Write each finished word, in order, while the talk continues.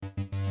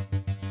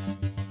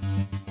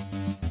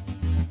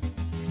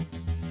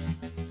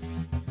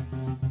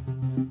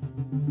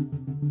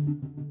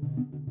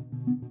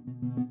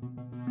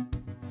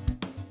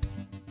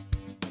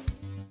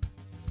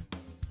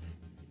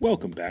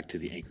Welcome back to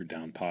the Anchor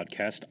Down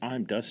podcast.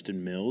 I'm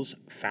Dustin Mills,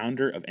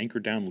 founder of Anchor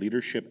Down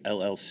Leadership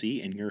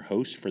LLC and your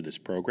host for this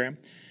program.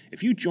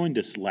 If you joined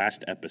us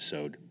last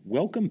episode,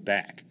 welcome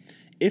back.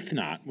 If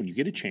not, when you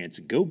get a chance,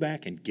 go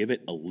back and give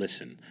it a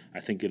listen.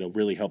 I think it'll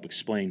really help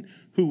explain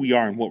who we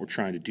are and what we're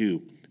trying to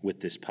do with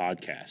this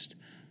podcast.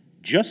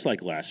 Just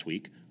like last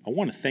week, I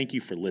want to thank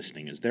you for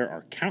listening, as there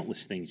are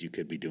countless things you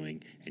could be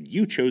doing, and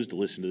you chose to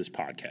listen to this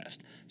podcast.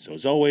 So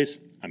as always,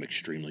 I'm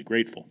extremely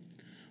grateful.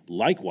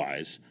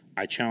 Likewise,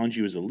 I challenge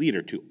you as a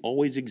leader to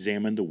always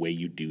examine the way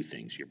you do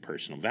things, your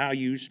personal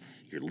values,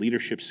 your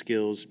leadership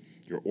skills,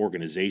 your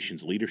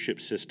organization's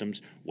leadership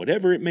systems,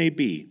 whatever it may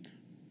be.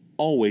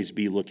 Always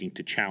be looking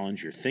to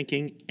challenge your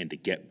thinking and to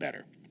get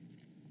better.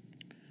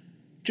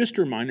 Just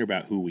a reminder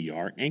about who we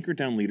are. Anchor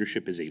Down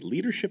Leadership is a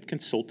leadership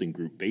consulting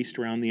group based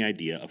around the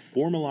idea of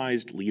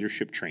formalized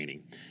leadership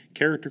training,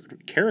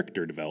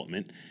 character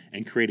development,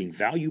 and creating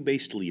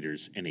value-based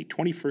leaders in a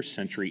 21st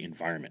century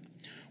environment.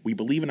 We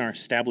believe in our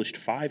established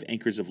 5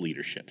 anchors of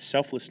leadership: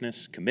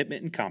 selflessness,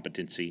 commitment and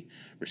competency,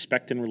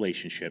 respect and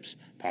relationships,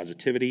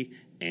 positivity,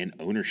 and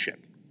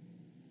ownership.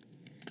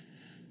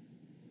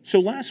 So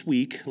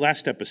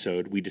last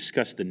episode, we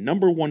discussed the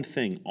number one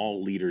thing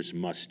all leaders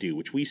must do,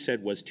 which we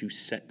said was to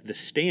set the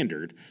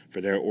standard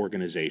for their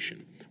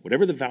organization.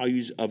 Whatever the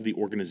values of the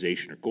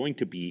organization are going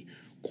to be,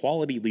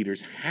 quality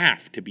leaders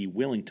have to be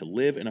willing to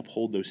live and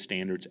uphold those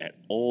standards at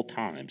all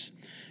times,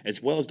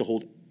 as well as to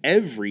hold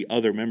every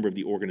other member of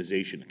the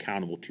organization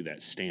accountable to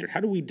that standard.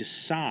 How do we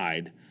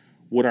decide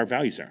what our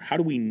values are? How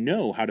do we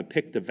know how to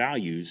pick the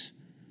values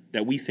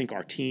that we think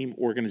our team,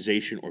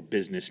 organization, or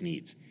business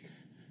needs?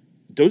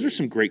 Those are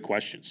some great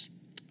questions.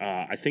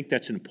 I think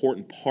that's an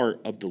important part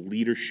of the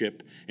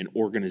leadership and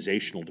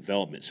organizational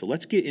development. So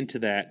let's get into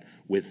that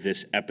with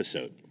this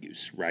episode,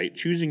 right?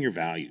 Choosing your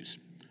values.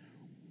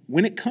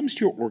 When it comes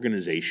to your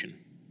organization,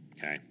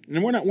 okay,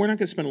 and we're not going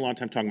to spend a lot of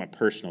time talking about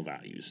personal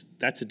values.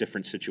 That's a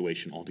different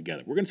situation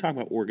altogether. We're going to talk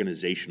about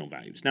organizational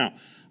values. Now,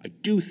 I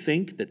do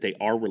think that they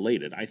are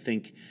related. I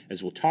think,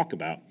 as we'll talk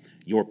about,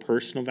 your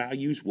personal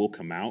values will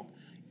come out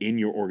in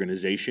your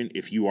organization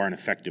if you are an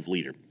effective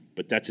leader,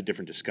 but that's a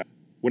different discussion.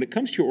 When it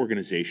comes to your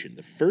organization,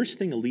 the first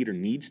thing a leader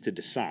needs to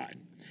decide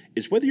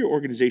is whether your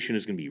organization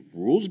is going to be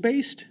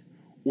rules-based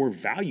or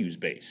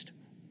values-based,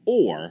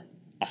 or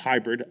a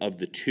hybrid of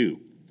the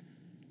two.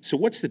 So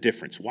what's the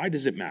difference? Why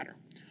does it matter?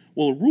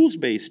 Well, a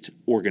rules-based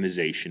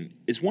organization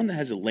is one that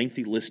has a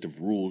lengthy list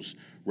of rules,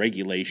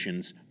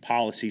 regulations,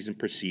 policies, and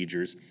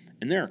procedures,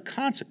 and there are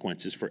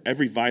consequences for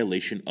every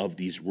violation of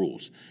these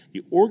rules.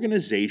 The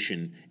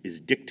organization is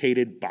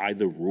dictated by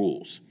the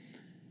rules.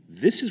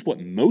 This is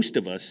what most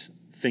of us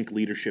think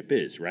leadership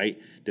is, right?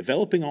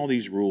 Developing all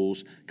these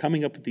rules,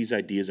 coming up with these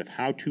ideas of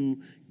how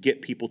to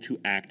get people to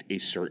act a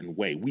certain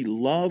way. We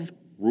love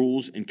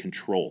rules and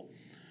control.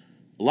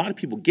 A lot of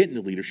people get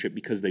into leadership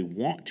because they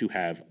want to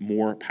have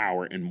more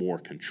power and more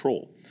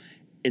control.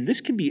 And this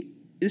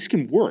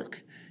can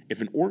work if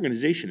an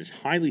organization is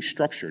highly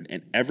structured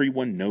and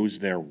everyone knows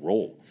their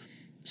role.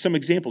 Some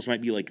examples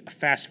might be like a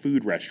fast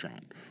food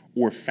restaurant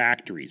or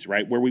factories,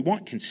 right, where we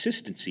want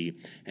consistency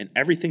and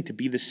everything to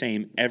be the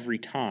same every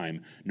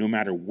time, no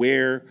matter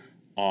where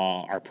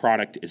our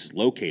product is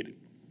located.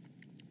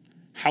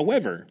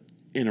 However,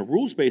 in a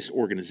rules-based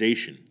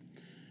organization,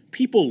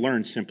 people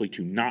learn simply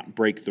to not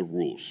break the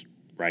rules,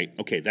 right?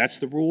 Okay, that's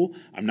the rule.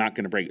 I'm not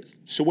going to break it.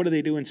 So what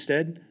do?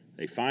 Instead?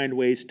 They find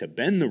ways to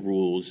bend the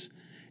rules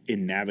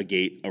and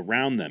navigate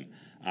around them.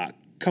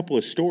 Couple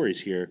of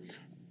stories here.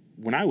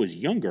 When I was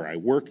younger, I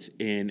worked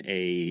in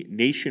a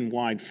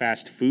nationwide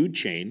fast food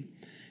chain.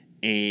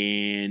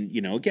 And,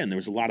 again, there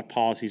was a lot of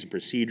policies and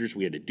procedures.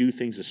 We had to do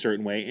things a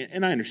certain way.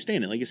 And I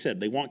understand it. Like I said,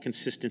 they want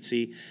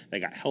consistency. They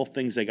got health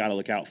things they got to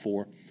look out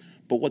for.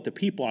 But what the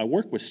people I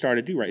work with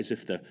started to do, right, is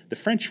if the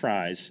French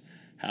fries,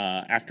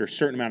 after a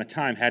certain amount of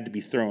time, had to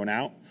be thrown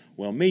out,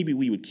 well, maybe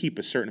we would keep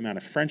a certain amount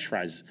of French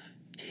fries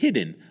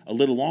hidden a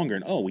little longer.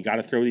 And, we got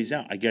to throw these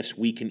out. I guess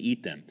we can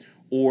eat them.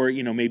 Or,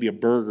 maybe a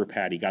burger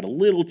patty got a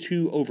little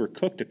too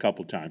overcooked a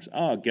couple times.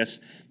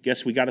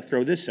 Guess we got to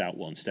throw this out.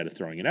 Well, instead of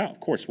throwing it out, of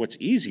course, what's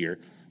easier?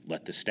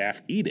 Let the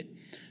staff eat it.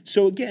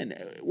 So again,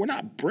 we're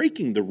not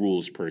breaking the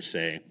rules per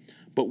se,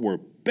 but we're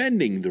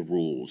bending the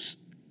rules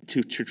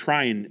to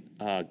try and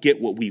get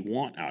what we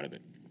want out of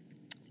it.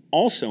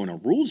 Also, in a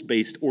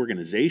rules-based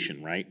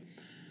organization, right,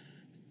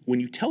 when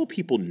you tell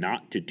people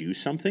not to do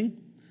something,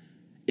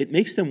 it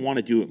makes them want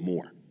to do it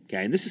more.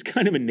 Okay, and this is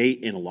kind of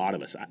innate in a lot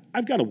of us.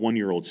 I've got a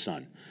 1-year-old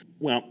son.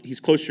 Well, he's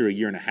closer to a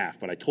year and a half,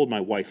 but I told my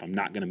wife I'm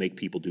not going to make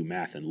people do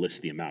math and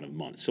list the amount of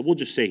months. So we'll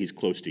just say he's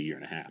close to a year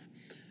and a half.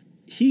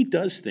 He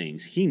does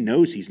things he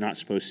knows he's not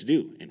supposed to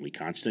do, and we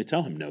constantly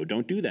tell him, no,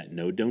 don't do that.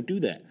 No, don't do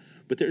that.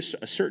 But there's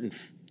a certain,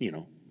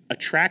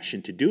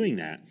 attraction to doing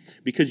that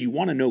because you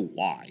want to know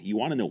why. You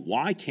want to know,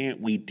 why can't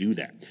we do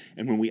that?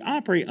 And when we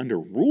operate under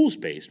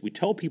rules-based, we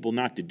tell people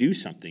not to do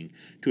something.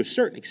 To a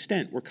certain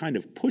extent, we're kind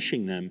of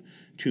pushing them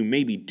to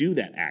maybe do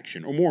that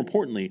action, or more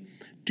importantly,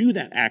 do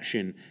that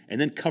action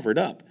and then cover it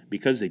up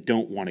because they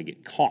don't want to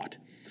get caught.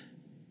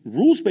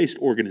 Rules-based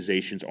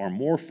organizations are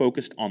more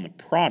focused on the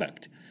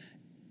product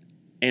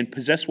and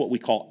possess what we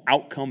call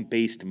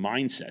outcome-based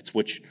mindsets,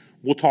 which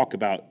we'll talk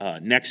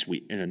about next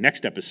week in the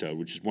next episode,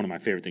 which is one of my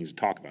favorite things to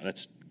talk about.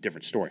 That's a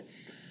different story.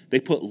 They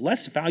put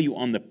less value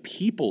on the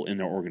people in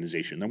their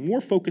organization. They're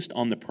more focused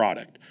on the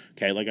product.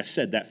 Okay, like I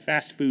said, that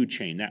fast food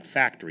chain, that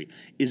factory,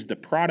 is the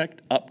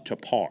product up to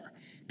par?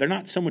 They're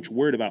not so much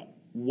worried about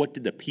what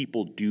did the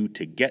people do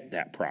to get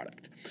that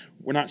product.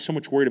 We're not so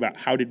much worried about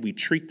how did we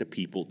treat the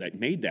people that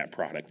made that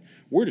product.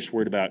 We're just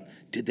worried about,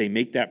 did they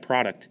make that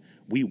product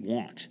we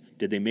want?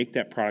 Did they make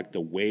that product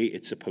the way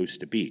it's supposed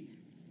to be?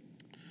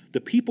 The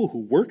people who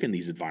work in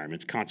these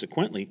environments,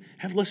 consequently,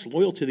 have less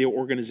loyalty to their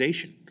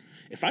organization.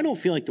 If I don't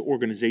feel like the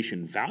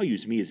organization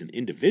values me as an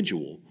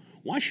individual,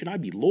 why should I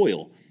be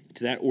loyal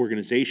to that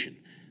organization?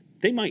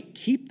 They might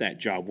keep that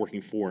job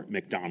working for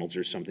McDonald's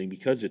or something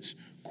because it's,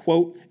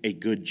 quote, a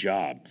good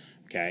job,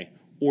 okay?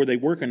 Or they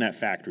work in that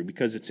factory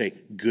because it's a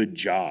good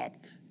job.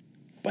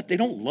 But they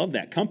don't love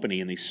that company,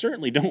 and they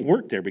certainly don't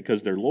work there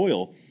because they're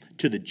loyal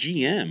to the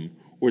GM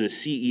or the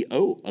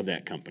CEO of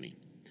that company.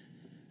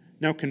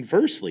 Now,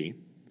 conversely,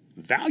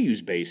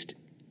 values-based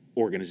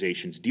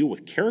organizations deal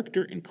with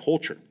character and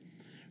culture.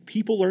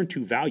 People learn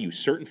to value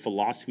certain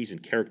philosophies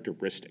and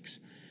characteristics.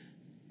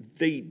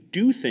 They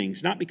do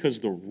things not because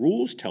the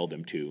rules tell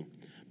them to,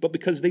 but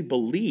because they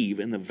believe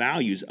in the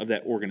values of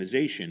that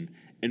organization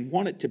and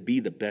want it to be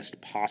the best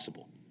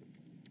possible.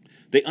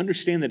 They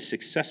understand that a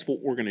successful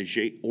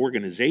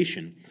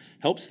organization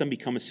helps them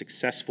become a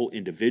successful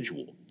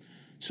individual.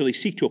 So they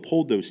seek to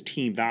uphold those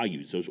team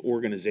values, those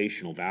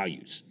organizational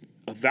values.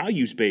 A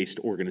values-based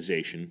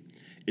organization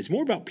is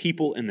more about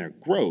people and their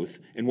growth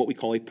and what we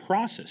call a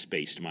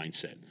process-based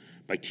mindset.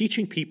 By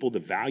teaching people the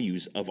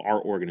values of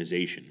our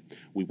organization,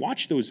 we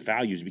watch those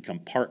values become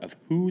part of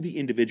who the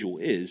individual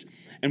is,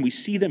 and we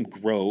see them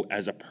grow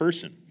as a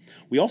person.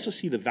 We also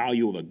see the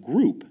value of a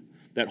group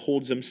that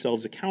holds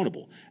themselves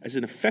accountable. As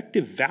an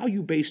effective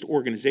value-based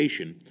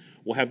organization,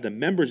 we'll have the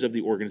members of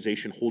the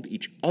organization hold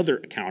each other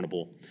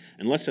accountable,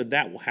 and less of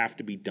that will have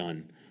to be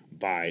done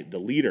by the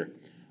leader.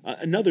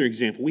 Another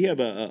example, we have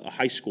a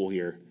high school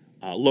here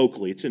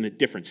locally. It's in a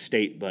different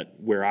state, but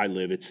where I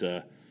live, it's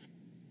a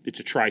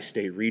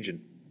tri-state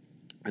region,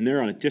 and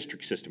they're on a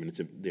district system,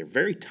 and they're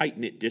very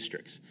tight-knit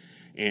districts.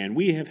 And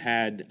we have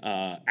had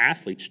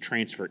athletes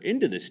transfer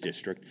into this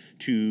district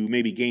to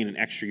maybe gain an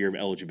extra year of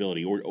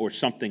eligibility or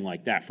something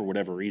like that for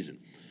whatever reason.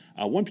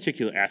 One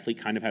particular athlete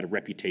kind of had a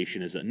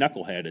reputation as a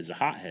knucklehead, as a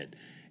hothead,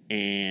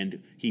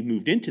 and he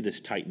moved into this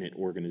tight-knit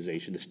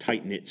organization, this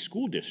tight-knit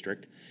school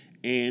district,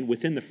 and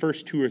within the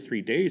first 2 or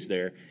 3 days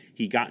there,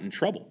 he got in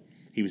trouble.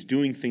 He was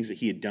doing things that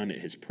he had done at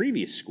his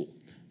previous school.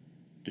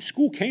 The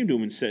school came to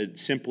him and said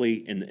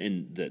simply,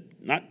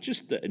 not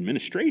just the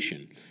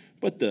administration,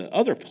 but the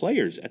other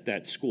players at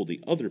that school,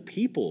 the other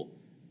people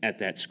at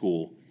that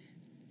school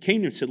came to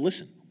him and said,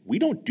 listen, we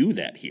don't do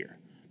that here.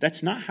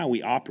 That's not how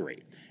we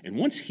operate. And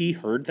once he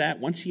heard that,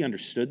 once he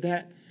understood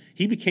that,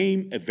 he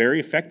became a very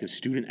effective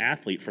student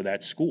athlete for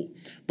that school.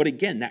 But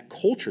again, that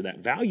culture, that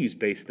values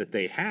base that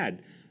they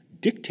had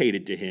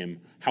dictated to him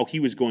how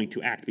he was going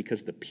to act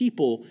because the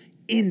people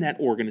in that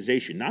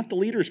organization, not the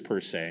leaders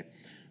per se,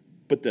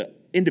 but the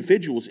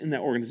individuals in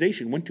that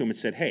organization went to him and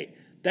said, hey,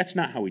 that's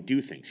not how we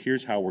do things.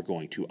 Here's how we're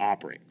going to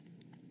operate.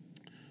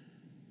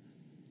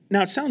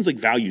 Now, it sounds like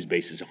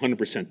values-based is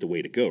 100% the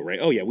way to go, right?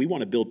 Oh, yeah, we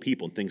want to build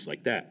people and things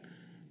like that.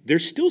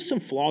 There's still some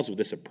flaws with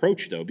this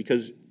approach, though,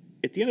 because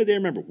at the end of the day,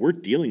 remember, we're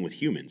dealing with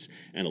humans,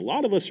 and a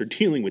lot of us are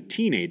dealing with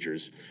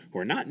teenagers who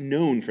are not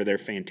known for their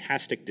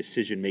fantastic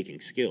decision-making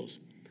skills.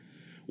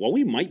 While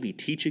we might be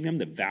teaching them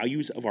the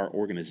values of our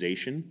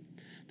organization,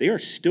 they are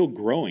still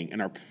growing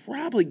and are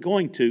probably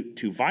going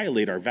to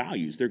violate our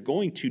values. They're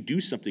going to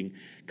do something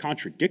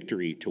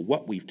contradictory to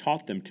what we've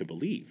taught them to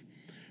believe.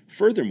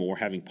 Furthermore,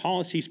 having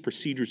policies,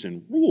 procedures,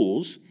 and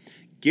rules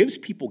gives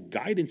people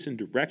guidance and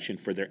direction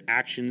for their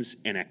actions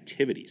and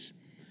activities.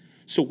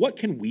 So what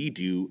can we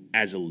do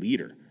as a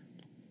leader?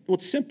 Well,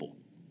 it's simple.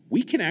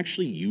 We can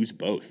actually use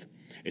both.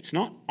 It's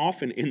not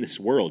often in this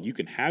world you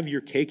can have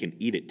your cake and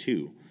eat it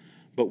too.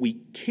 But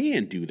we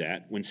can do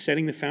that when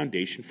setting the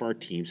foundation for our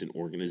teams and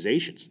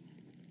organizations.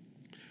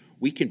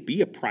 We can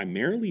be a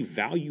primarily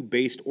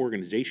value-based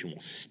organization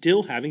while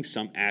still having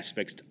some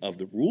aspects of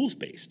the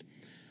rules-based.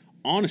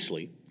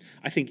 Honestly,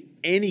 I think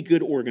any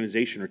good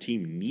organization or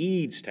team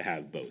needs to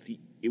have both.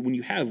 When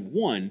you have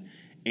one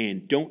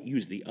and don't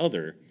use the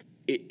other,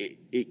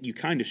 you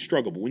kind of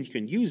struggle. But when you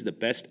can use the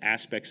best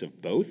aspects of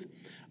both,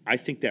 I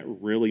think that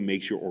really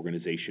makes your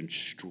organization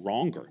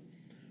stronger.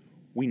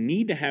 We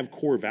need to have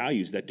core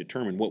values that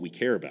determine what we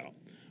care about,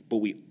 but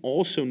we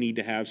also need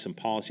to have some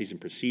policies and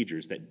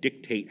procedures that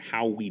dictate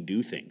how we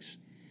do things.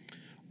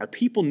 Our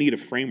people need a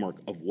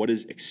framework of what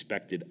is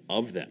expected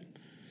of them.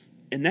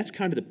 And that's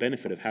kind of the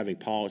benefit of having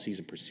policies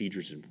and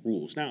procedures and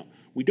rules. Now,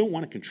 we don't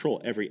want to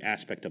control every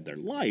aspect of their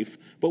life,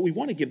 but we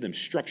want to give them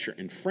structure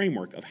and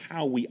framework of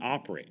how we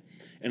operate.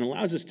 And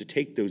allows us to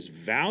take those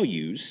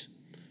values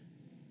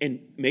and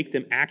make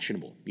them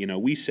actionable.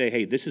 We say,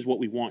 hey, this is what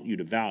we want you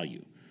to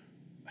value.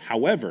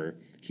 However,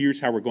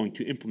 here's how we're going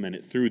to implement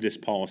it through this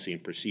policy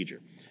and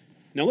procedure.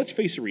 Now, let's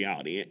face a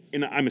reality,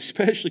 and I'm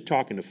especially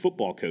talking to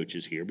football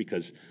coaches here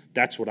because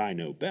that's what I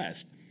know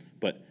best,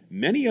 but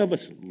many of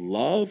us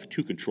love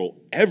to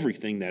control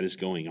everything that is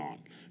going on.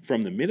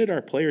 From the minute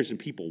our players and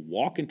people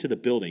walk into the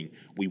building,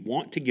 we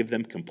want to give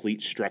them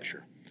complete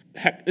structure.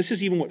 Heck, this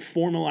is even what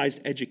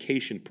formalized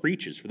education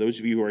preaches. For those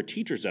of you who are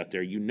teachers out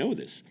there, you know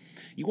this.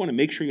 You want to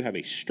make sure you have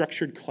a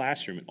structured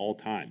classroom at all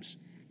times.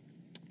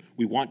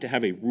 We want to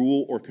have a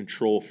rule or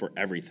control for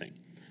everything.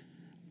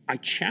 I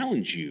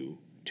challenge you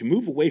to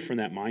move away from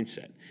that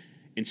mindset.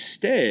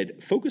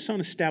 Instead, focus on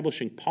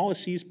establishing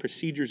policies,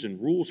 procedures,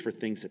 and rules for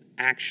things that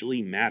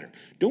actually matter.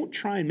 Don't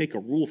try and make a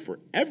rule for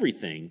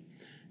everything.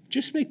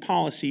 Just make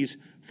policies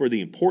for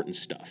the important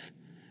stuff.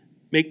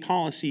 Make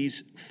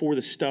policies for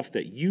the stuff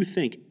that you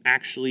think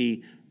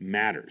actually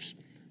matters.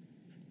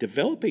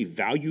 Develop a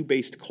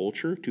value-based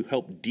culture to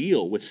help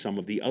deal with some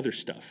of the other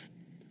stuff.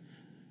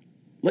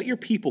 Let your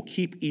people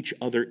keep each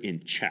other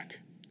in check.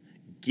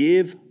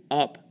 Give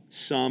up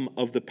some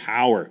of the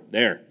power.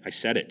 There, I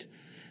said it.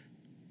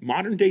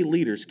 Modern day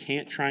leaders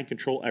can't try and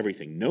control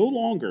everything. No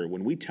longer,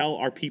 when we tell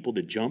our people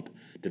to jump,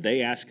 do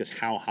they ask us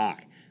how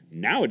high.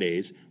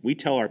 Nowadays, we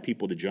tell our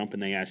people to jump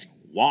and they ask,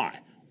 why?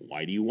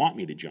 Why do you want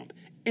me to jump?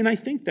 And I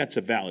think that's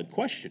a valid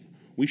question.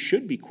 We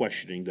should be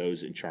questioning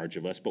those in charge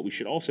of us, but we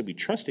should also be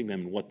trusting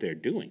them in what they're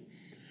doing.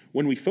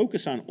 When we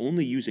focus on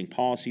only using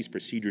policies,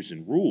 procedures,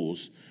 and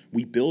rules,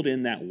 we build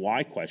in that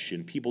why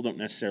question. People don't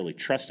necessarily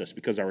trust us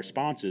because our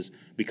response is,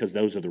 because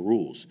those are the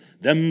rules.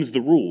 Them's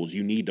the rules,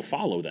 you need to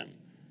follow them.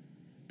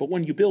 But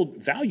when you build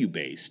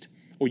value-based,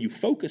 or you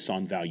focus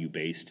on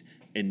value-based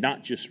and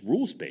not just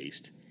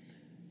rules-based,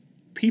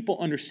 people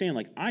understand,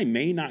 like, I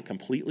may not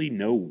completely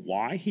know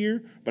why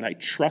here, but I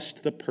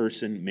trust the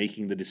person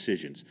making the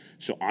decisions,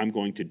 so I'm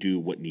going to do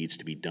what needs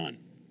to be done.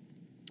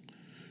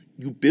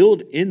 You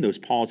build in those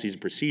policies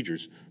and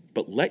procedures,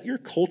 but let your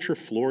culture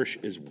flourish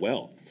as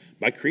well.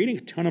 By creating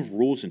a ton of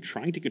rules and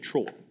trying to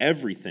control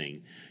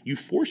everything, you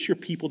force your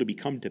people to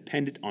become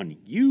dependent on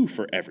you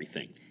for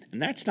everything.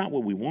 And that's not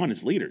what we want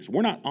as leaders.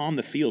 We're not on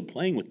the field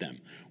playing with them.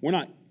 We're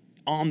not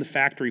on the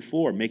factory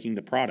floor making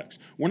the products.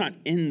 We're not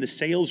in the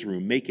sales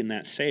room making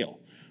that sale.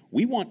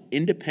 We want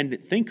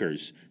independent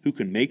thinkers who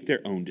can make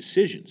their own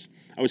decisions.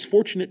 I was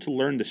fortunate to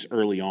learn this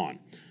early on.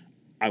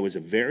 I was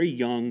a very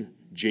young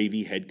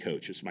JV head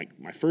coach. It's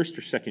my first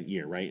or second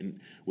year, right? And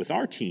with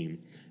our team,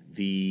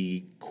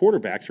 the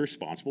quarterbacks are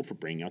responsible for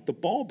bringing out the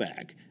ball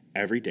bag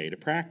every day to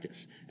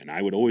practice. And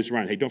I would always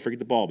run, hey, don't forget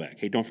the ball bag.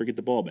 Hey, don't forget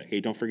the ball bag.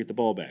 Hey, don't forget the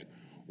ball bag.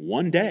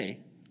 One day,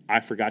 I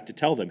forgot to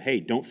tell them, hey,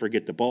 don't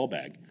forget the ball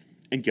bag.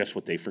 And guess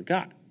what they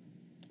forgot?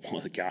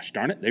 Well, gosh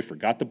darn it, they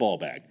forgot the ball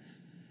bag.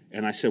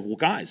 And I said, well,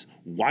 guys,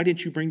 why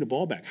didn't you bring the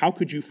ball back? How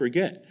could you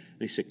forget? And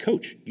they said,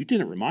 Coach, you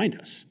didn't remind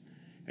us.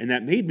 And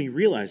that made me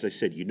realize, I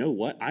said, you know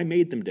what? I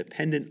made them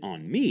dependent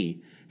on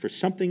me for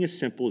something as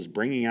simple as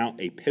bringing out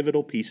a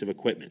pivotal piece of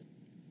equipment.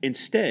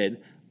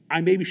 Instead,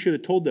 I maybe should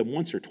have told them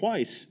once or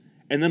twice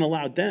and then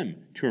allowed them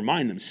to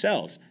remind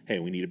themselves, hey,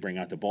 we need to bring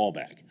out the ball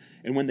bag.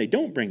 And when they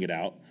don't bring it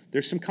out,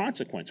 there's some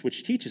consequence,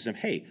 which teaches them,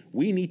 hey,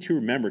 we need to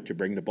remember to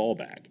bring the ball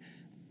bag.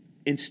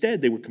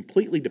 Instead, they were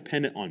completely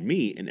dependent on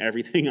me and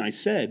everything I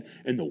said,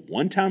 and the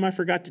one time I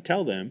forgot to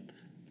tell them,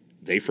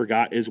 they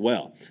forgot as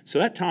well. So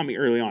that taught me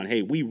early on,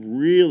 hey, we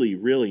really,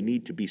 really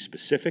need to be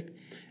specific,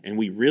 and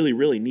we really,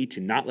 really need to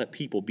not let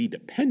people be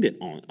dependent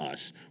on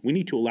us. We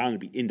need to allow them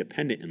to be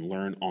independent and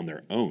learn on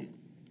their own.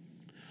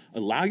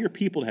 Allow your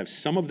people to have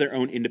some of their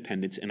own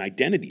independence and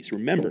identities.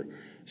 Remember,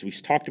 as we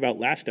talked about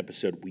last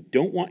episode, we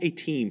don't want a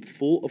team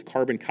full of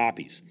carbon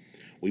copies.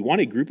 We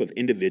want a group of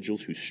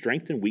individuals whose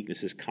strengths and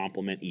weaknesses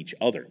complement each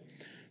other.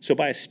 So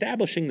by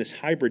establishing this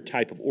hybrid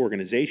type of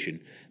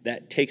organization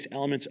that takes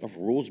elements of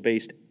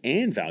rules-based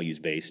and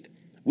values-based,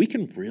 we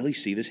can really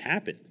see this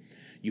happen.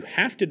 You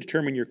have to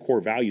determine your core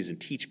values and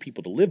teach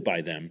people to live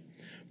by them,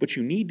 but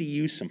you need to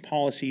use some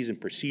policies and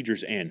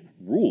procedures and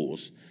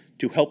rules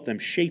to help them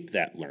shape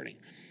that learning.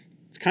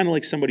 It's kind of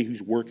like somebody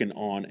who's working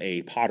on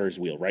a potter's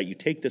wheel, right? You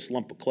take this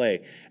lump of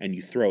clay and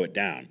you throw it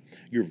down.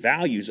 Your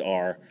values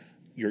are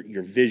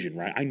your vision,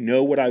 right? I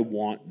know what I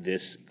want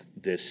this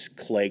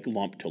clay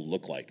lump to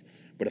look like.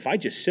 But if I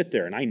just sit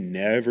there and I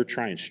never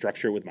try and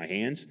structure it with my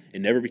hands, it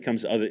never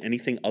becomes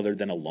anything other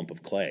than a lump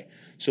of clay.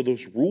 So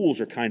those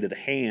rules are kind of the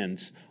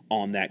hands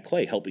on that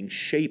clay, helping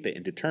shape it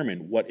and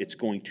determine what it's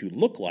going to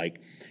look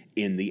like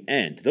in the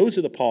end. Those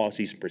are the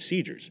policies and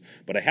procedures.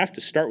 But I have to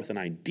start with an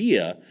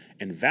idea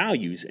and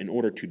values in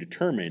order to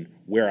determine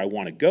where I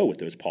want to go with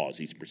those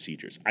policies and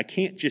procedures. I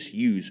can't just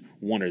use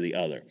one or the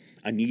other.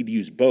 I need to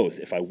use both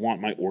if I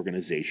want my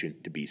organization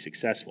to be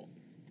successful.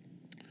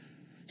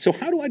 So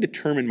how do I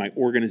determine my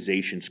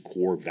organization's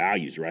core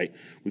values, right?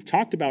 We've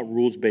talked about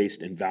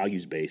rules-based and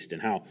values-based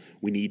and how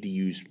we need to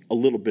use a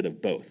little bit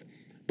of both.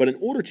 But in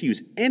order to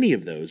use any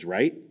of those,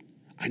 right,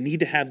 I need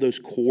to have those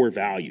core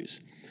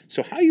values.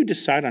 So how you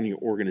decide on your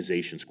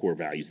organization's core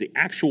values, the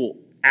actual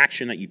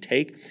action that you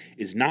take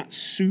is not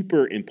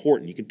super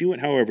important. You can do it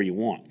however you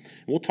want.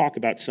 And we'll talk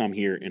about some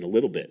here in a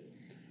little bit.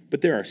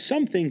 But there are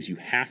some things you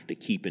have to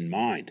keep in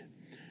mind.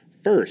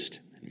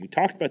 First, and we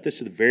talked about this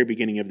at the very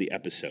beginning of the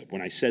episode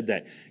when I said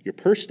that your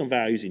personal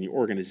values and your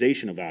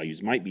organizational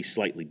values might be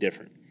slightly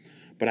different.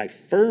 But I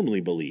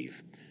firmly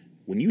believe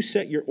when you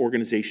set your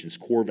organization's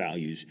core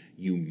values,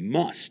 you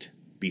must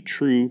be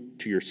true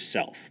to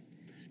yourself.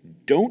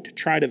 Don't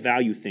try to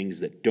value things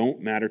that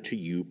don't matter to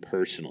you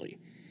personally.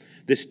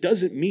 This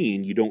doesn't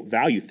mean you don't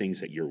value things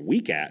that you're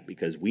weak at,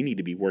 because we need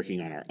to be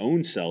working on our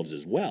own selves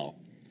as well.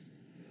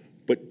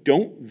 But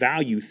don't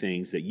value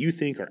things that you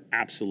think are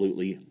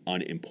absolutely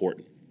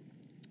unimportant.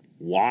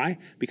 Why?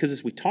 Because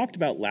as we talked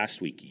about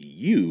last week,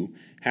 you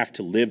have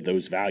to live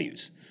those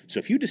values. So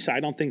if you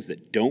decide on things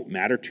that don't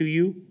matter to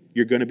you,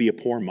 you're going to be a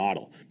poor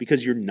model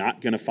because you're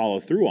not going to follow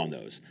through on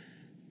those.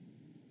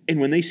 And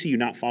when they see you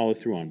not follow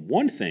through on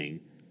one thing,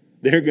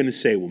 they're going to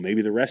say, well,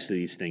 maybe the rest of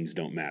these things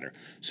don't matter.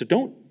 So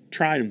don't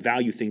try and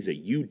value things that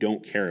you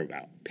don't care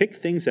about. Pick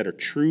things that are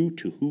true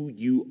to who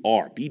you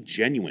are. Be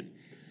genuine.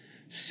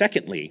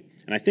 Secondly,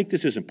 and I think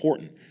this is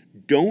important,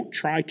 don't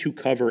try to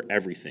cover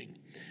everything.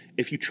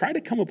 If you try to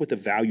come up with a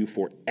value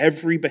for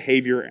every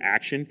behavior or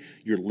action,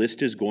 your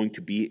list is going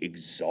to be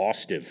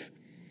exhaustive.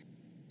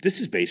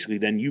 This is basically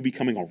then you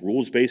becoming a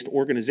rules-based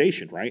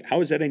organization, right?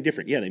 How is that any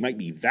different? Yeah, they might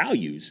be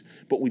values,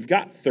 but we've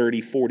got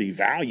 30, 40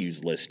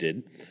 values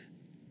listed.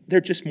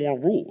 They're just more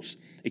rules.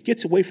 It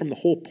gets away from the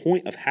whole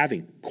point of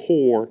having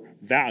core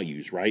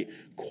values, right?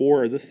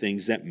 Core are the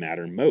things that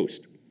matter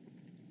most.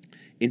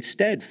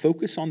 Instead,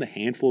 focus on the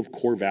handful of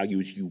core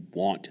values you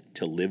want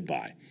to live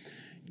by.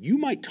 You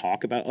might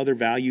talk about other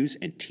values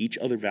and teach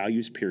other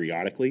values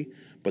periodically,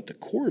 but the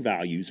core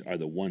values are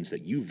the ones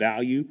that you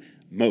value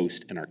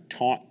most and are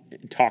taught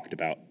and talked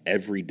about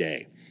every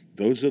day.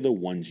 Those are the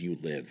ones you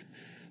live.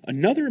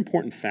 Another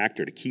important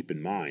factor to keep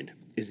in mind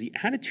is the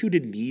attitude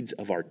and needs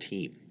of our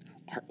team.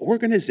 Our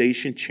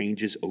organization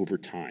changes over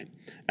time.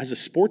 As a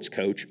sports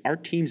coach, our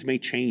teams may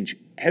change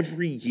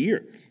every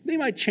year. They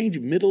might change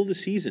middle of the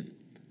season.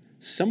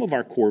 Some of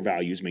our core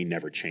values may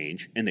never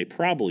change, and they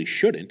probably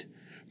shouldn't,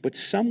 but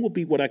some will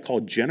be what I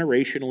call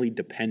generationally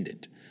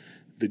dependent.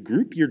 The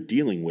group you're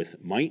dealing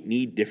with might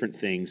need different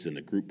things than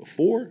the group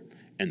before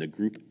and the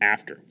group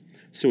after.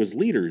 So as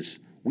leaders,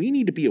 we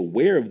need to be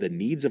aware of the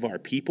needs of our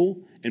people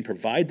and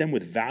provide them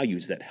with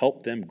values that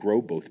help them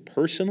grow both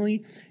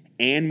personally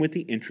and with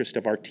the interest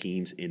of our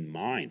teams in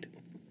mind.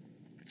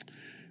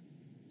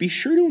 Be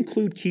sure to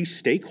include key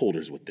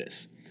stakeholders with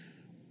this.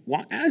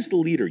 While as the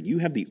leader, you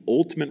have the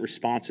ultimate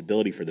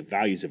responsibility for the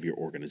values of your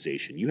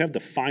organization, you have the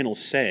final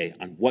say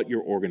on what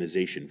your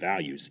organization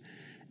values,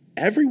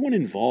 everyone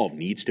involved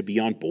needs to be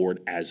on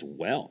board as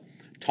well.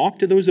 Talk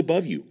to those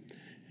above you.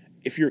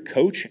 If you're a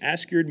coach,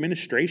 ask your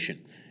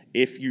administration.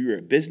 If you're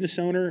a business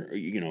owner,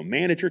 or,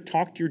 manager,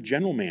 talk to your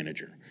general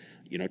manager.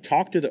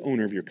 Talk to the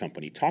owner of your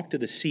company, talk to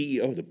the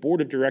CEO, the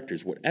board of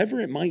directors, whatever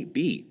it might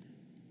be.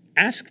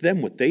 Ask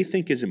them what they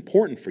think is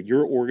important for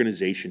your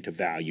organization to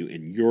value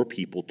and your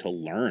people to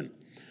learn.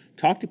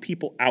 Talk to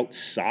people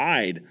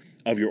outside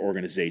of your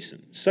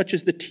organization, such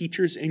as the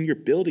teachers in your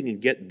building, and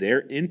get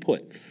their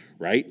input,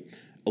 right?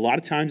 A lot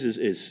of times as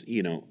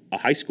a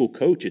high school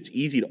coach, it's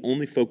easy to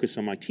only focus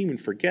on my team and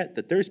forget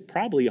that there's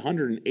probably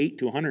 108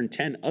 to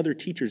 110 other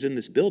teachers in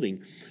this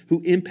building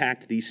who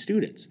impact these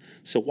students.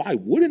 So why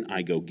wouldn't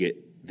I go get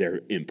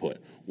their input?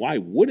 Why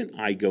wouldn't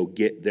I go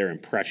get their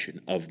impression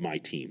of my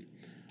team?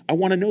 I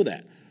want to know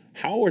that.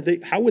 How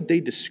would they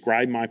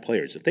describe my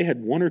players? If they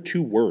had one or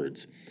two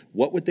words,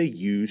 what would they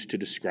use to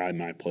describe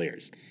my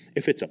players?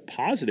 If it's a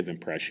positive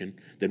impression,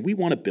 then we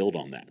want to build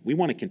on that. We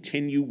want to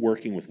continue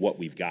working with what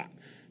we've got.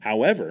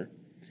 However,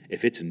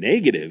 if it's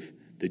negative,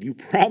 then you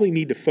probably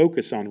need to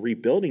focus on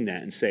rebuilding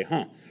that and say,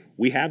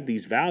 we have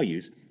these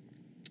values,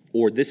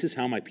 or this is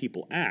how my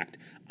people act.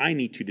 I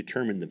need to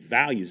determine the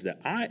values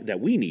that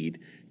we need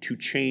to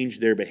change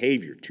their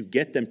behavior, to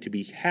get them to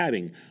be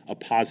having a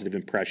positive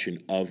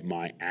impression of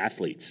my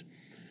athletes.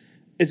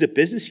 As a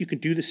business, you can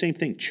do the same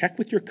thing. Check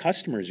with your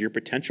customers, your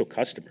potential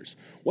customers.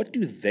 What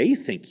do they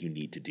think you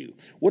need to do?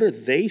 What are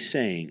they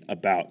saying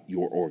about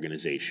your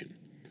organization?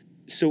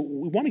 So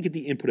we want to get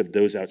the input of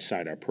those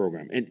outside our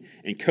program.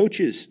 And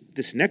coaches,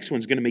 this next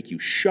one's going to make you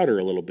shudder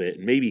a little bit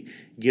and maybe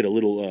get a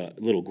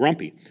little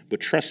grumpy. But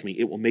trust me,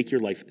 it will make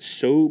your life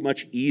so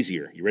much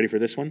easier. You ready for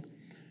this one?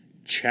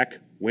 Check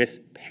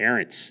with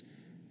parents.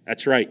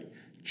 That's right.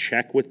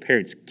 Check with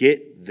parents.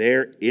 Get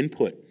their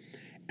input.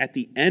 At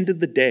the end of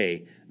the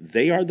day,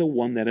 they are the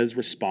one that is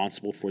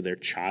responsible for their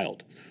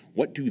child.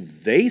 What do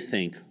they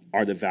think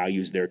are the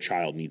values their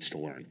child needs to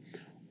learn?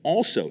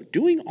 Also,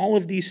 doing all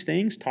of these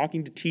things,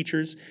 talking to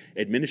teachers,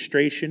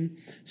 administration,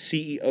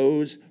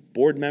 CEOs,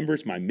 board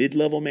members, my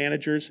mid-level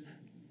managers,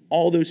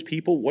 all those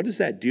people, what does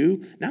that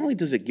do? Not only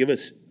does it give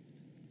us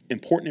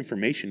important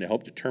information to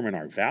help determine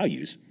our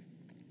values,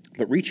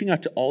 but reaching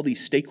out to all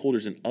these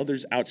stakeholders and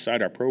others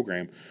outside our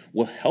program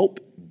will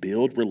help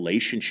build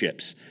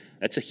relationships.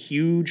 That's a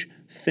huge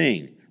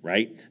thing,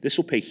 right? This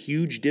will pay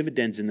huge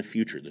dividends in the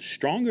future. The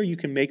stronger you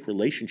can make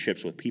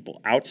relationships with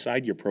people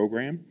outside your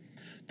program,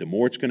 the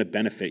more it's going to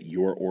benefit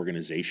your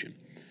organization.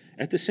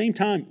 At the same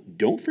time,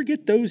 don't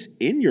forget those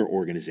in your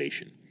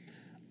organization.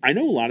 I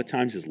know a lot of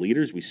times as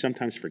leaders, we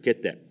sometimes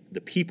forget that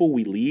the people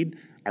we lead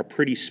are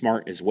pretty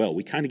smart as well.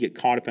 We kind of get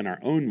caught up in our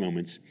own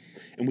moments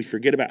and we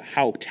forget about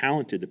how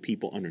talented the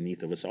people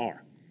underneath of us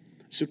are.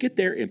 So get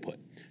their input.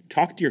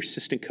 Talk to your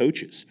assistant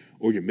coaches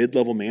or your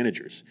mid-level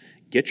managers.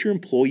 Get your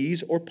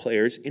employees or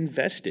players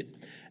invested.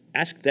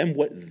 Ask them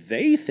what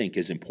they think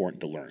is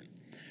important to learn.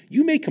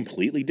 You may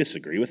completely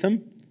disagree with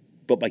them,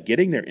 but by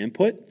getting their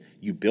input,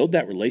 you build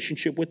that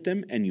relationship with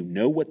them and you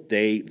know what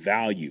they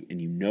value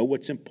and you know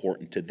what's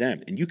important to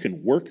them. And you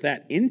can work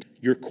that into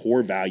your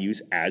core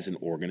values as an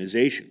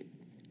organization.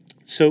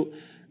 So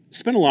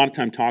spend a lot of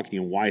time talking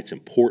on why it's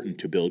important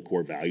to build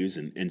core values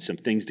and some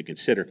things to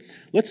consider.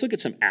 Let's look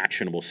at some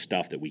actionable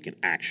stuff that we can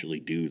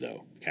actually do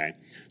though, okay?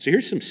 So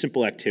here's some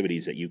simple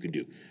activities that you can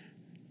do.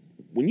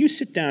 When you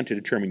sit down to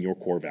determine your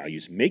core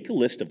values, make a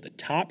list of the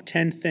top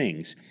 10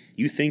 things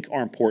you think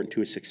are important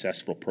to a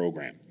successful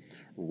program.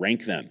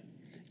 Rank them.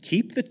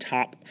 Keep the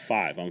top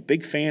 5. I'm a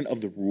big fan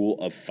of the rule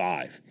of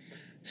 5.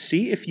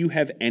 See if you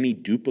have any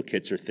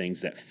duplicates or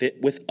things that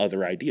fit with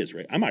other ideas,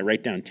 right? I might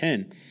write down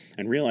 10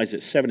 and realize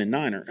that 7 and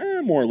 9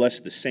 are more or less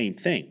the same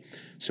thing.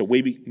 So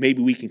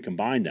maybe we can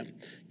combine them.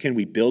 Can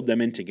we build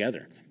them in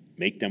together?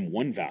 Make them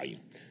one value.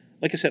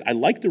 Like I said, I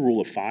like the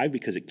rule of 5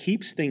 because it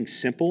keeps things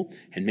simple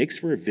and makes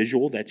for a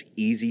visual that's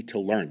easy to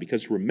learn.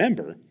 Because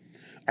remember,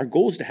 our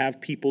goal is to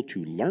have people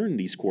to learn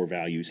these core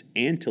values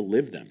and to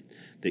live them.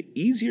 The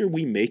easier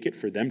we make it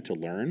for them to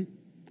learn,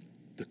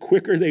 the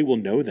quicker they will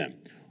know them.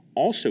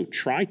 Also,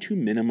 try to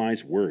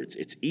minimize words.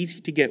 It's easy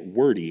to get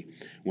wordy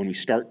when we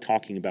start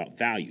talking about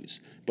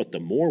values, but the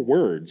more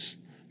words,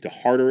 the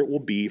harder it will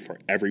be for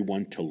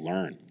everyone to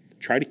learn.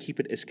 Try to keep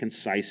it as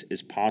concise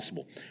as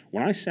possible.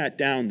 When I sat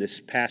down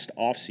this past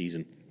off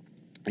season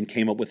and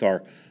came up with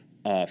our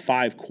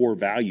 5 core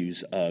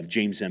values of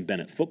James M.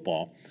 Bennett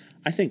football,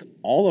 I think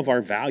all of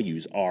our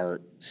values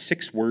are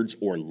 6 words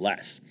or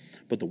less,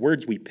 but the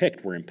words we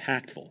picked were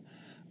impactful.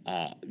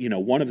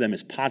 One of them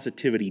is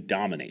positivity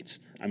dominates.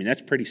 I mean,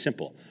 that's pretty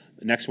simple.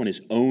 The next one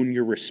is own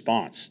your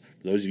response.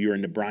 For those of you who are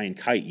into Brian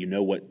Kite, you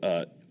know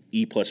what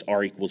E plus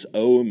R equals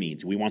O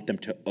means. We want them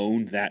to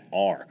own that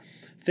R.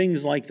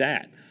 Things like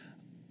that.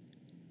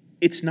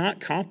 It's not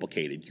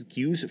complicated. You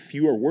use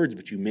fewer words,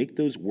 but you make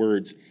those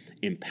words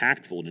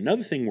impactful. And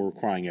another thing we're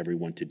requiring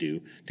everyone to do,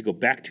 to go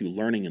back to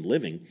learning and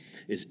living,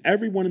 is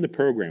everyone in the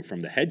program,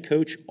 from the head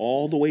coach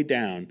all the way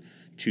down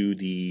to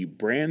the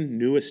brand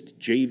newest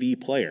JV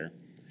player,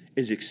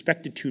 is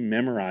expected to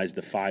memorize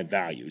the 5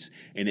 values.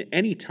 And at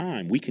any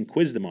time, we can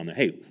quiz them on the,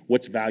 hey,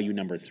 what's value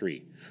number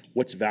 3?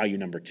 What's value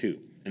number 2?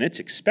 And it's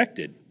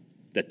expected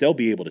that they'll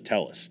be able to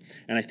tell us.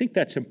 And I think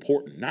that's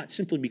important, not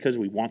simply because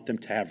we want them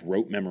to have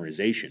rote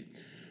memorization,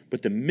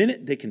 but the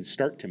minute they can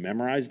start to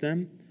memorize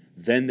them,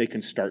 then they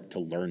can start to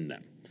learn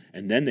them,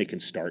 and then they can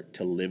start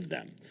to live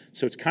them.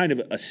 So it's kind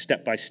of a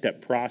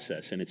step-by-step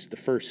process, and it's the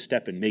first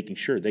step in making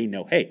sure they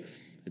know, hey,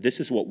 this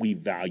is what we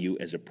value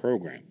as a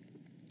program.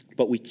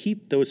 But we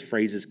keep those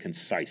phrases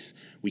concise.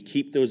 We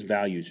keep those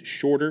values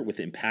shorter with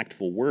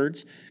impactful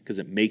words because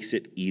it makes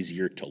it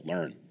easier to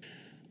learn.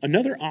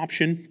 Another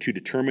option to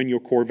determine your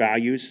core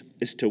values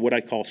is to what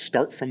I call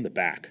start from the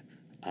back.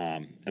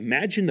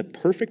 Imagine the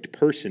perfect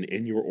person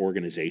in your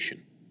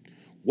organization.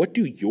 What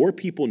do your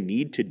people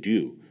need to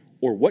do,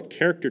 or what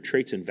character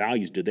traits and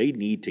values do they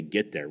need to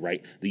get there,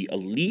 right? The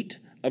elite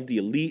of the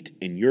elite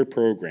in your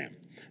program,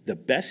 the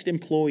best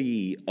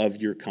employee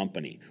of your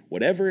company,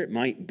 whatever it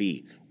might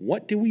be.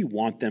 What do we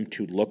want them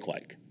to look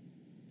like?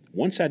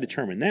 Once I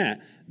determine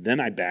that, then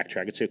I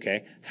backtrack and say,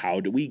 okay, how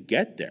do we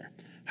get there?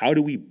 How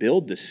do we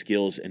build the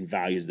skills and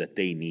values that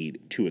they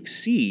need to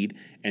exceed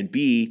and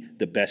be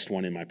the best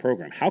one in my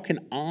program? How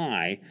can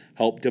I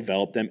help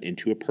develop them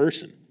into a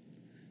person?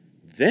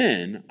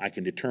 Then I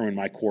can determine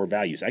my core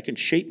values. I can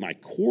shape my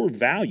core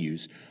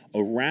values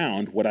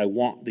around what I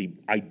want the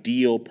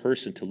ideal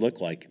person to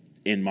look like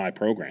in my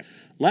program.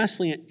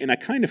 Lastly, and I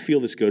kind of feel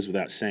this goes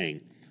without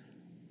saying,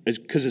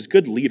 because as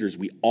good leaders,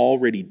 we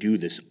already do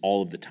this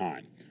all of the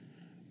time.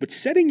 But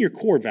setting your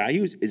core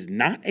values is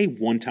not a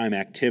one-time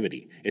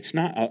activity. It's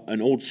not an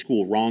old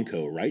school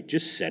Ronco, right?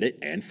 Just set it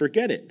and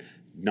forget it.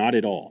 Not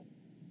at all.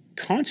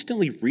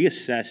 Constantly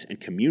reassess and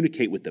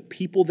communicate with the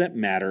people that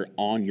matter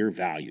on your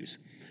values.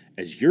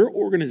 As your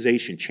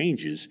organization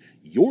changes,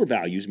 your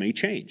values may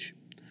change.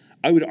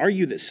 I would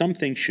argue that some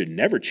things should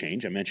never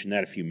change. I mentioned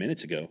that a few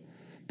minutes ago.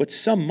 But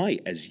some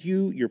might as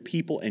you, your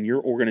people, and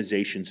your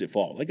organizations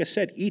evolve. Like I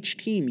said, each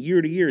team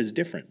year to year is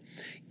different.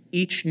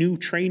 Each new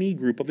trainee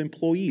group of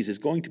employees is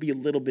going to be a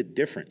little bit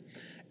different.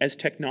 As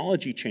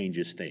technology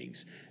changes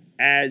things,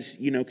 as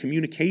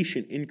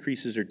communication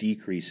increases or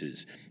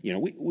decreases.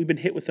 We've been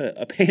hit with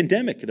a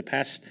pandemic in the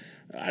past,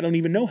 I don't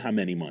even know how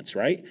many months,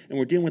 right? And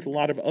we're dealing with a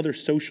lot of other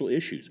social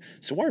issues.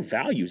 So our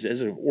values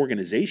as an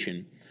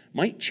organization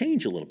might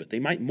change a little bit. They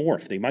might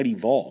morph, they might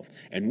evolve,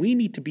 and we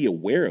need to be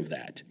aware of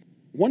that.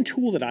 One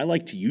tool that I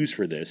like to use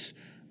for this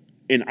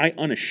And I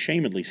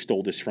unashamedly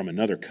stole this from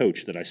another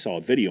coach that I saw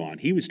a video on.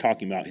 He was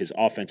talking about his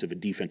offensive and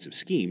defensive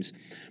schemes,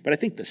 but I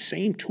think the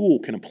same tool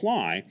can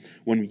apply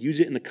when we use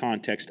it in the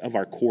context of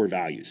our core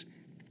values.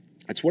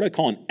 It's what I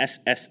call an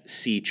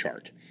SSC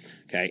chart,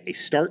 okay? A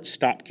start,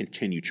 stop,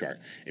 continue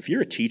chart. If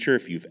you're a teacher,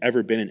 if you've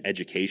ever been in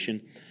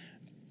education,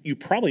 you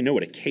probably know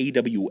what a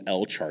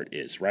KWL chart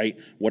is, right?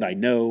 What I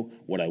know,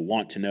 what I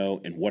want to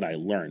know, and what I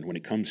learn when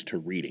it comes to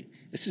reading.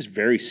 This is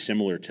very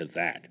similar to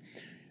that.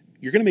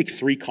 You're going to make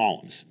 3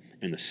 columns.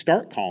 In the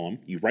start column,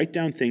 you write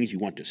down things you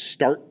want to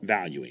start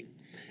valuing.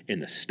 In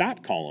the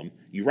stop column,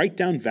 you write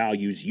down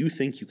values you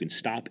think you can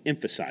stop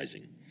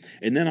emphasizing.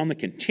 And then on the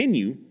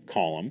continue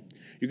column,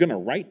 you're going to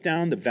write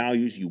down the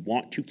values you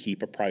want to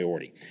keep a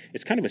priority.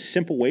 It's kind of a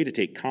simple way to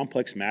take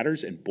complex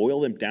matters and boil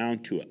them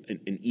down to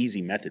an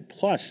easy method.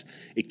 Plus,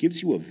 it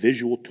gives you a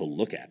visual to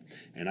look at.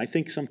 And I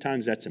think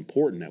sometimes that's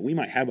important, that we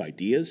might have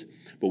ideas,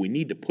 but we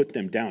need to put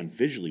them down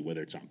visually,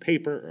 whether it's on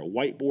paper or a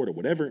whiteboard or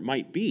whatever it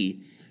might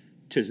be,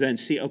 to then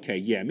see, okay,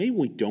 yeah, maybe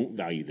we don't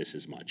value this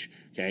as much,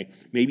 okay?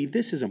 Maybe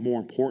this is a more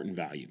important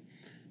value.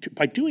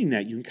 By doing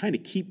that, you can kind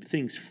of keep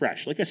things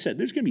fresh. Like I said,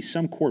 there's going to be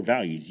some core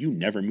values you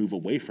never move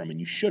away from, and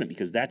you shouldn't,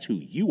 because that's who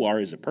you are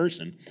as a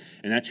person,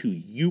 and that's who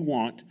you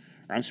want,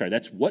 or I'm sorry,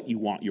 that's what you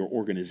want your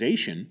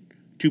organization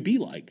to be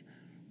like.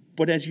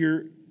 But as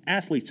your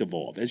athletes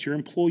evolve, as your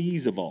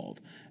employees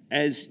evolve,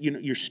 as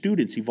your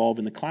students evolve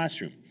in the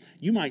classroom,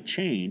 you might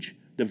change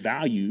the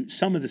value,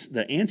 some of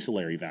the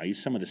ancillary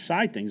values, some of the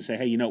side things, and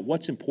say, hey,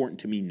 what's important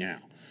to me now?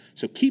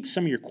 So keep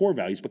some of your core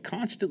values, but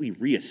constantly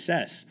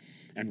reassess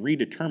and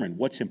redetermine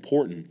what's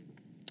important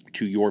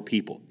to your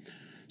people.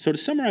 So to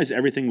summarize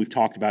everything we've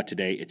talked about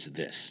today, it's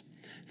this.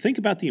 Think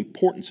about the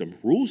importance of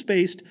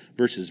rules-based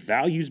versus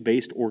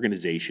values-based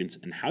organizations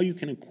and how you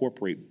can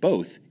incorporate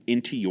both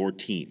into your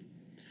team.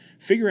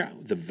 Figure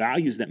out the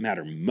values that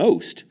matter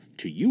most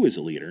to you as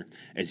a leader,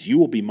 as you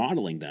will be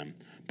modeling them,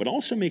 but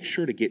also make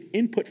sure to get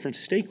input from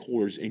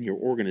stakeholders in your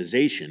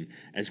organization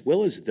as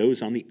well as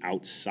those on the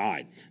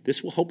outside.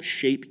 This will help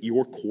shape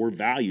your core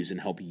values and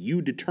help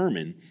you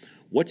determine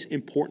what's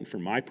important for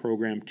my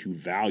program to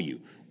value,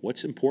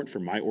 what's important for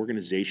my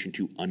organization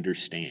to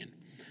understand.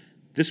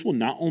 This will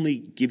not only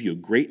give you a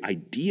great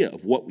idea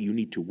of what you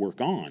need to work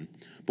on,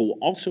 but will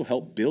also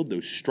help build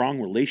those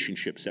strong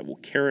relationships that will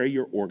carry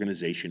your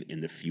organization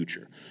in the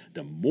future.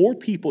 The more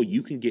people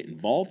you can get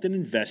involved and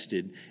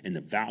invested in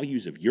the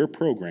values of your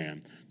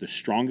program, the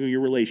stronger your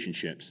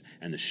relationships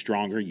and the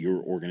stronger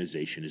your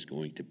organization is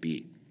going to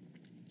be.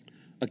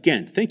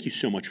 Again, thank you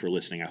so much for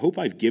listening. I hope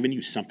I've given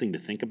you something to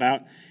think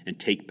about and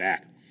take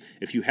back.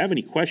 If you have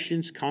any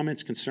questions,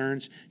 comments,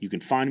 concerns, you can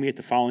find me at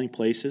the following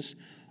places.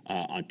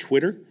 On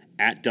Twitter,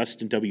 at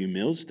Dustin W.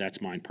 Mills,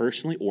 that's mine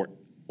personally,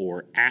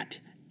 or at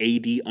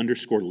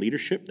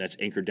AD_leadership, that's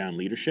Anchor Down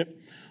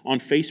Leadership. On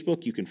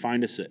Facebook, you can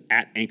find us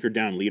at Anchor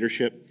Down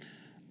Leadership.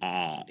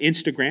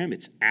 Instagram,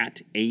 it's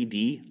at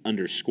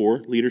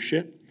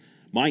AD_leadership.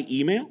 My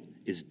email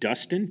is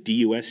Dustin,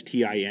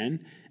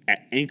 DUSTIN,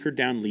 at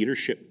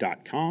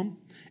anchordownleadership.com.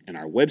 And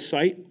our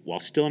website, while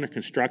still under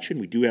construction,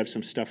 we do have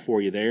some stuff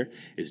for you there,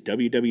 is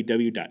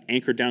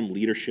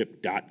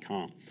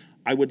www.anchordownleadership.com.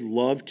 I would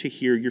love to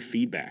hear your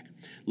feedback.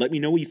 Let me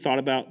know what you thought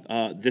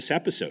about this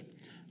episode.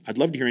 I'd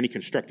love to hear any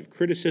constructive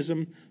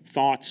criticism,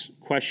 thoughts,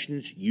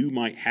 questions you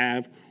might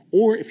have,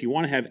 or if you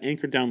want to have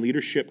Anchor Down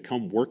Leadership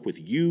come work with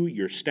you,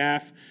 your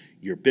staff,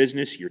 your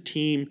business, your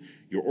team,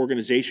 your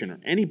organization, or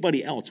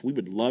anybody else, we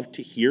would love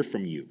to hear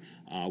from you.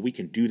 We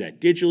can do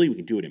that digitally. We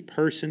can do it in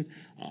person.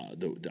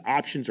 The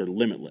options are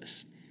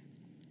limitless.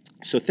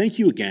 So thank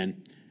you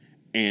again,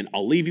 and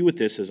I'll leave you with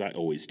this as I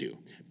always do.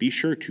 Be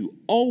sure to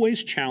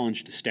always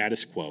challenge the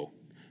status quo,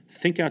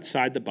 think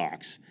outside the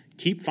box,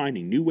 keep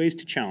finding new ways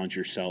to challenge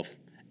yourself,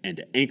 and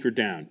to anchor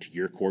down to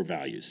your core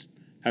values.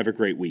 Have a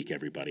great week,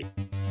 everybody.